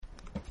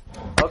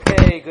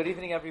Okay, good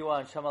evening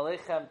everyone. Shalom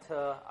Aleichem to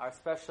our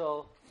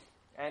special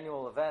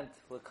annual event.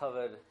 We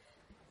covered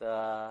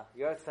the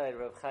Yahrzeit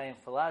Reb Chaim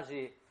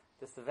Falaji.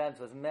 This event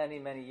was many,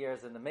 many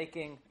years in the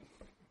making.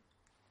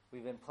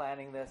 We've been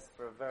planning this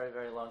for a very,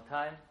 very long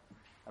time.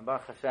 And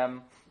Baruch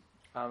Hashem,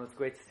 it's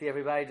great to see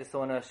everybody. Just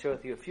want to share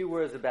with you a few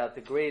words about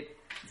the great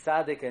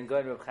Tzaddik and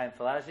good Reb Chaim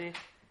Falaji.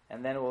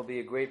 And then it will be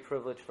a great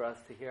privilege for us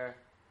to hear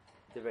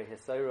Divrei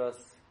Hisairos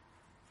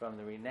from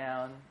the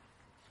renowned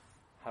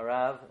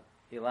Harav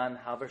Ilan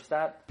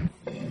Halberstadt.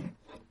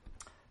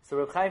 So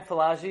Reb Chaim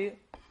Falaji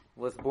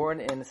was born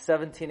in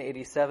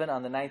 1787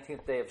 on the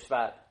 19th day of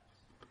Shvat.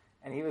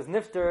 And he was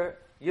Nifter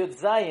Yud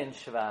Zayin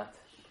Shvat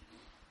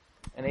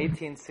in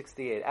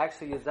 1868.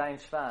 Actually, Yud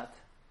Zayin Shvat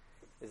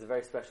is a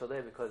very special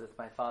day because it's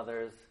my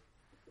father's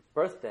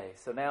birthday.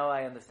 So now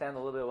I understand a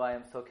little bit why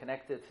I'm so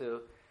connected to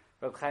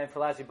Reb Chaim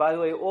Falaji. By the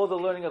way, all the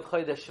learning of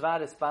Chodesh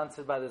Shvat is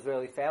sponsored by the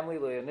Israeli family,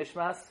 Loya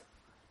Nishmas,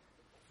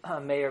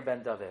 Meir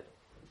Ben David.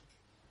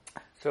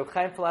 So Reb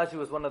Chaim Falaji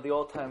was one of the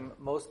all-time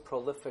most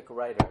prolific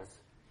writers.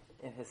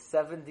 In his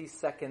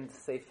 72nd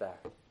Sefer,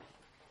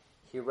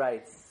 he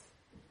writes,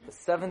 the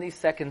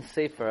 72nd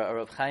Sefer of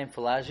Reb Chaim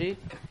Falaji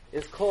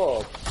is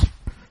called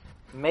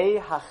Mei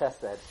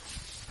HaChesed.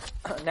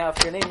 Now,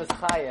 if your name is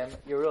Chaim,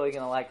 you're really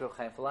going to like Reb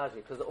Chaim Falaji,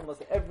 because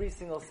almost every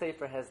single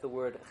Sefer has the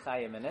word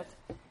Chaim in it.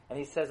 And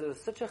he says it was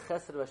such a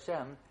Chesed of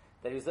Hashem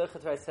that he was able to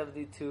write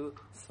 72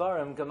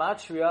 Svarim,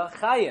 Gematria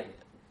Chaim.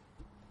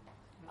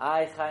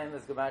 Chaim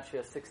is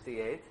Gematria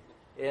 68.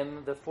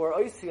 In the four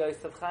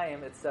Oisiyos of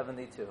Chaim, it's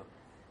 72.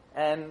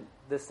 And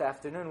this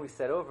afternoon we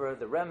said over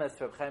the Remes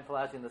for Reb Chaim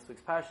Falaji in this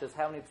week's Parsha is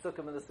how many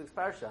Psukim in this week's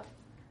Parsha?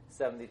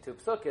 72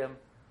 Psukim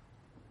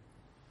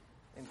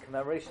in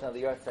commemoration of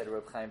the Yahrzeit of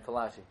Reb Chaim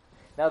Falaji.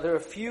 Now there are a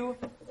few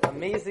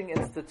amazing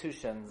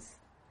institutions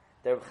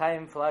that Reb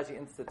Chaim Falaji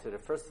instituted.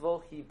 First of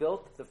all, he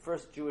built the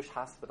first Jewish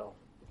hospital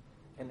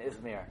in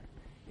Izmir.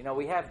 You know,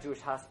 we have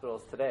Jewish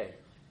hospitals today,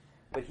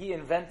 but he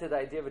invented the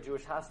idea of a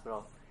Jewish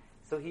hospital.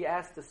 So he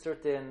asked a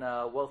certain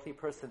wealthy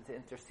person to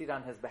intercede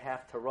on his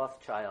behalf to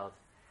Rothschild.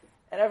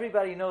 And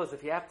everybody knows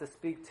if you have to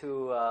speak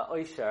to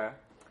Oisher,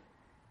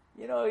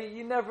 you know,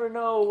 you never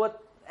know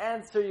what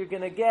answer you're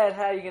going to get,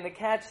 how you're going to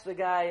catch the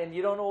guy, and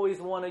you don't always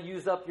want to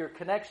use up your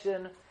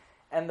connection.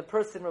 And the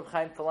person Reb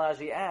Chaim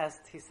Falaji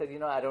asked, he said, you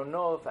know, I don't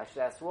know if I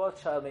should ask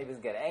Rothschild, maybe he's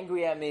going to get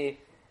angry at me.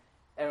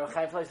 And Reb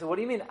Chaim Falaji said, what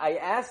do you mean? I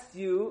asked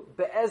you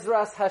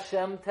Be'ezras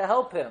Hashem to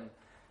help him.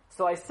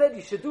 So I said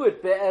you should do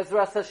it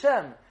Be'ezras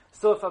Hashem.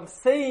 So if I'm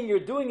saying you're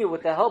doing it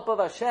with the help of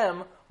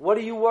Hashem, what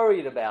are you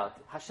worried about?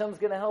 Hashem's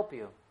going to help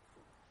you.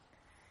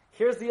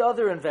 Here's the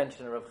other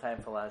invention of Reb Chaim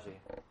Falaji.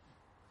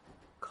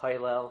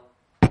 Koilel.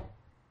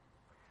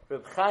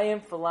 Reb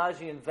Chaim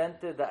Falaji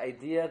invented the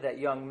idea that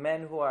young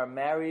men who are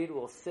married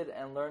will sit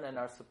and learn and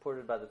are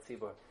supported by the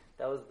tzibur.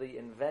 That was the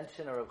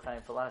invention of Reb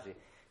Chaim Falaji.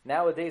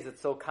 Nowadays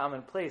it's so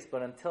commonplace,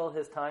 but until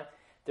his time,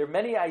 there are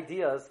many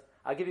ideas.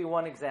 I'll give you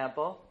one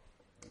example.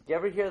 You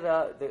ever hear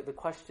the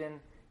question,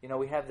 you know,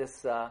 we have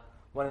this,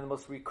 one of the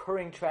most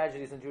recurring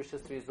tragedies in Jewish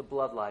history is the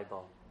blood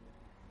libel.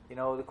 You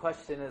know, the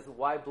question is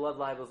why blood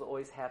libels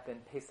always happen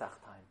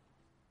Pesach time.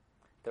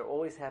 They're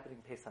always happening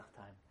Pesach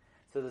time.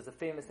 So there's a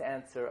famous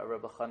answer of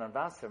Rabbi Chanan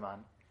Wasserman.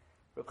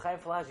 Reb Chaim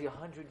Falaji,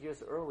 100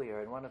 years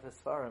earlier, in one of his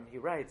Svarim, he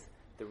writes,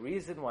 the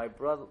reason why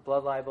blood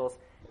libels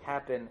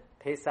happen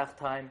Pesach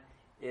time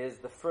is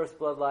the first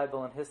blood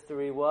libel in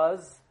history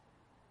was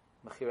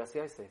Mechiras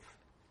Yosef.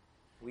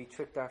 We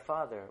tricked our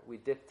father. We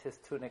dipped his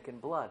tunic in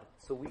blood.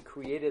 So we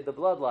created the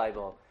blood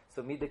libel.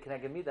 So Midah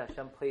Keneged Midah,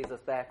 Hashem plays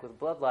us back with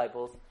blood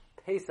libels,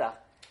 Pesach.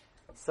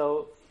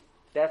 So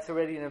that's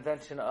already an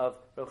invention of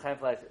Reb Chaim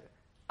Falaji.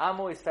 I'm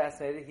always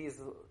fascinated. He's,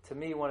 to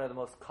me, one of the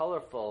most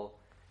colorful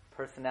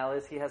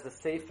personalities. He has a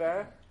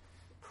sefer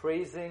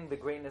praising the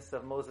greatness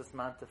of Moses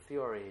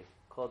Montefiore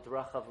called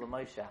Drachav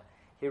L'Moshe.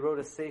 He wrote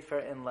a sefer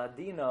in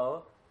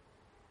Ladino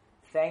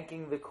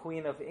thanking the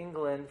Queen of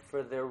England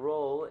for their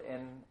role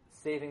in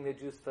saving the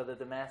Jews for the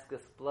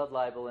Damascus blood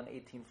libel in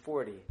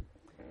 1840.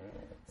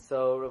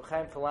 So Reb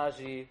Chaim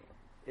Falaji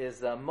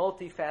is a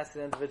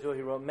multifaceted individual.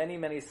 He wrote many,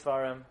 many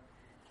Svarim.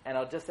 And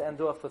I'll just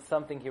end off with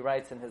something he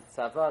writes in his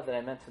Tzava that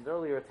I mentioned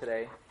earlier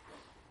today.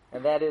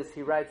 And that is,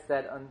 he writes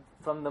that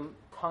from the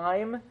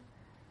time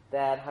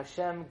that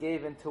Hashem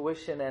gave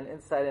intuition and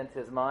insight into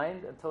his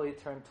mind until he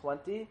turned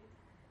 20,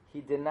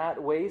 he did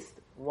not waste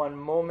one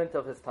moment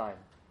of his time.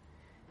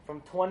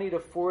 From 20 to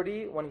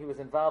 40, when he was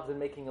involved in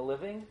making a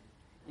living,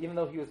 even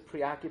though he was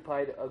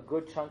preoccupied a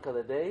good chunk of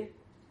the day,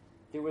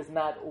 there was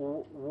not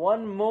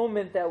one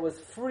moment that was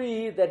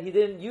free that he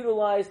didn't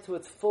utilize to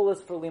its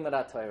fullest for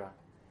Limud Torah.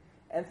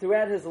 And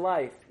throughout his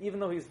life, even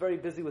though he was very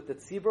busy with the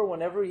tzibur,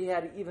 whenever he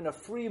had even a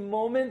free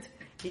moment,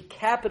 he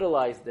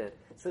capitalized it.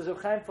 Says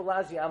Reb Chaim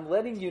Falaji, I'm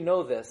letting you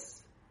know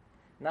this,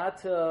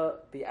 not to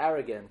be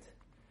arrogant,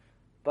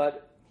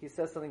 but he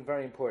says something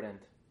very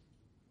important.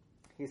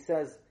 He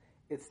says,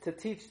 it's to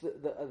teach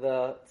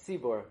the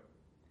tzibur,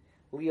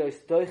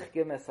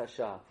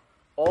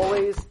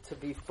 always to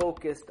be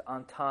focused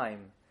on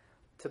time,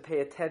 to pay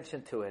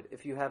attention to it.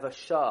 If you have a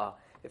shah,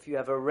 If you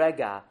have a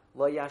rega,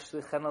 lo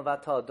yashlichen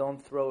levatal,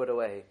 don't throw it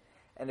away.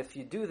 And if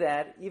you do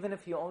that, even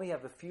if you only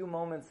have a few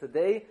moments a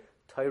day,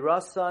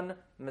 Toirasan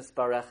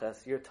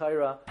misbareches, your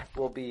Torah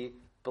will be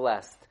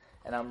blessed.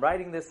 And I'm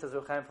writing this as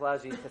Reb Chaim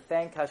Falaji to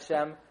thank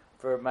Hashem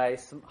for my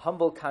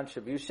humble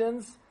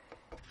contributions.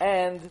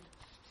 And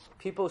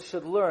people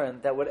should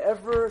learn that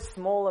whatever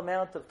small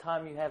amount of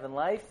time you have in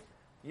life,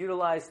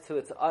 utilize to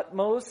its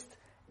utmost,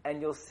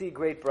 and you'll see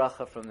great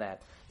bracha from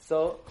that.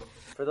 So,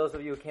 for those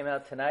of you who came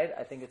out tonight,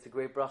 I think it's a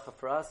great bracha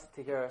for us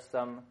to hear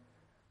some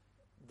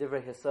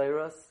Divrei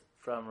Hesayros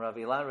from Rav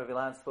Ilan. Rav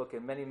Ilan spoke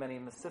in many, many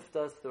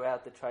Masiftas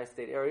throughout the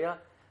tri-state area,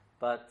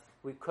 but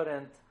we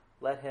couldn't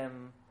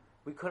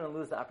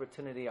lose the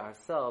opportunity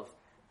ourselves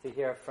to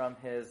hear from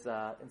his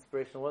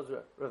inspirational words.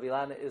 Rav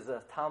Ilan is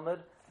a Talmud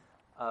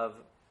of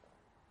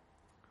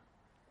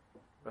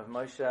Rav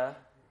Moshe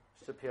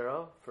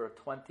Shapiro for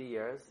 20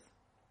 years.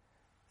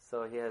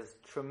 So he has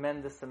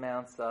tremendous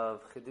amounts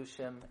of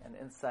chidushim and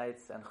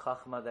insights and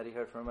chachma that he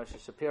heard from Moshe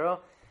Shapiro.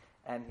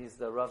 And he's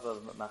the Rav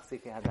of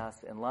Machzikei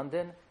Hadass in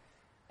London.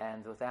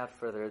 And without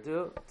further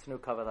ado, Tnu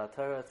Kavod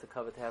HaTorah. It's a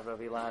kavod to have Rav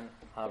Ilan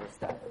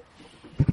Haberstadt.